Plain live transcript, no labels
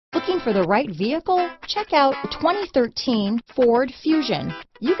Looking for the right vehicle? Check out 2013 Ford Fusion.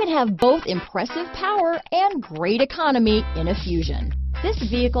 You can have both impressive power and great economy in a Fusion. This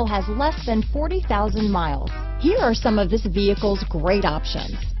vehicle has less than 40,000 miles. Here are some of this vehicle's great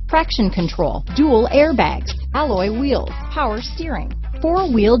options: traction control, dual airbags, alloy wheels, power steering,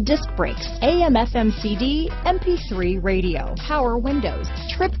 four-wheel disc brakes, AM/FM CD, MP3 radio, power windows,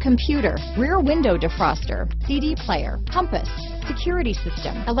 trip computer, rear window defroster, CD player, compass, security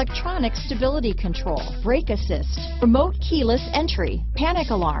system, electronic stability control, brake assist, remote keyless entry, panic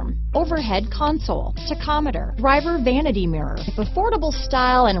alarm, overhead console, tachometer, driver vanity mirror. If affordable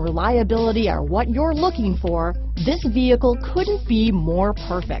style and reliability are what you're looking for, this vehicle couldn't be more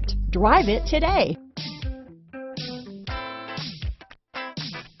perfect. Drive it today.